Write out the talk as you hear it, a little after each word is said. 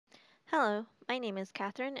Hello, my name is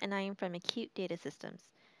Catherine and I am from Acute Data Systems.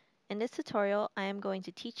 In this tutorial, I am going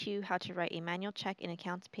to teach you how to write a manual check in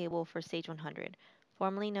accounts payable for Sage 100,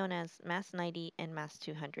 formerly known as MAS 90 and MAS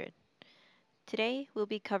 200. Today, we'll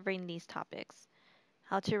be covering these topics: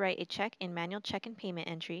 how to write a check in manual check and payment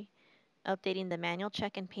entry, updating the manual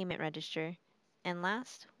check and payment register, and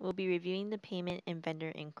last, we'll be reviewing the payment and vendor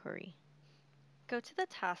inquiry. Go to the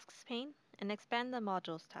Tasks pane and expand the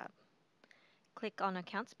Modules tab. Click on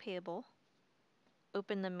Accounts Payable,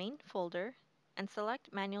 open the main folder, and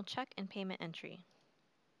select Manual Check and Payment Entry.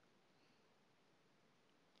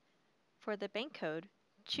 For the bank code,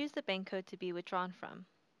 choose the bank code to be withdrawn from.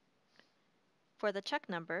 For the check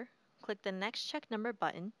number, click the Next Check Number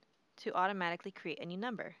button to automatically create a new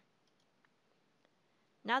number.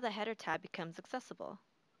 Now the Header tab becomes accessible.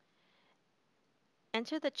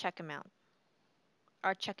 Enter the check amount.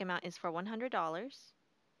 Our check amount is for $100.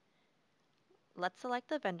 Let's select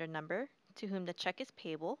the vendor number to whom the check is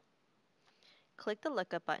payable. Click the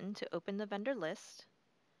Lookup button to open the vendor list.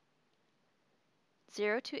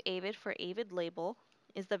 0 to Avid for Avid label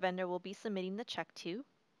is the vendor we'll be submitting the check to.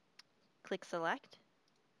 Click Select.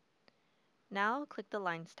 Now click the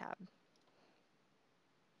Lines tab.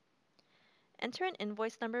 Enter an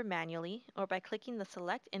invoice number manually or by clicking the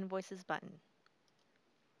Select Invoices button.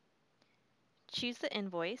 Choose the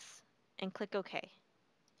invoice and click OK.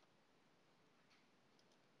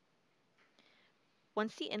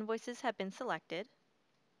 Once the invoices have been selected,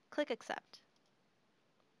 click Accept.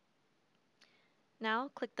 Now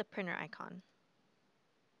click the printer icon.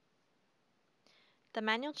 The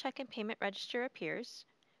manual check and payment register appears.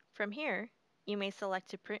 From here, you may select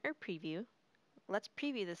to print or preview. Let's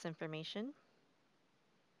preview this information.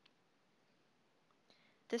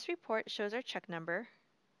 This report shows our check number,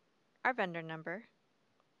 our vendor number,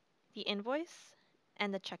 the invoice,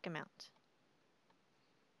 and the check amount.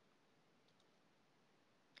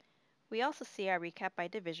 We also see our recap by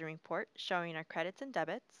division report showing our credits and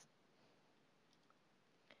debits.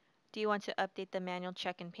 Do you want to update the manual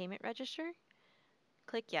check and payment register?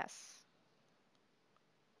 Click Yes.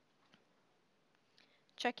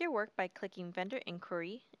 Check your work by clicking Vendor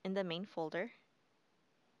Inquiry in the main folder.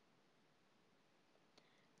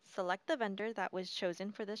 Select the vendor that was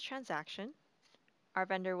chosen for this transaction. Our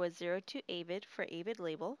vendor was 0 to Avid for Avid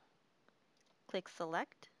label. Click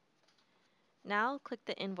Select. Now click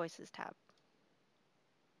the Invoices tab.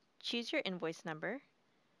 Choose your invoice number.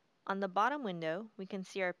 On the bottom window, we can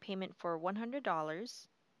see our payment for $100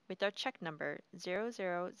 with our check number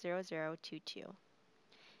 000022.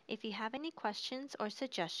 If you have any questions or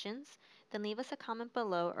suggestions, then leave us a comment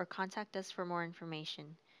below or contact us for more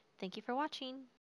information. Thank you for watching.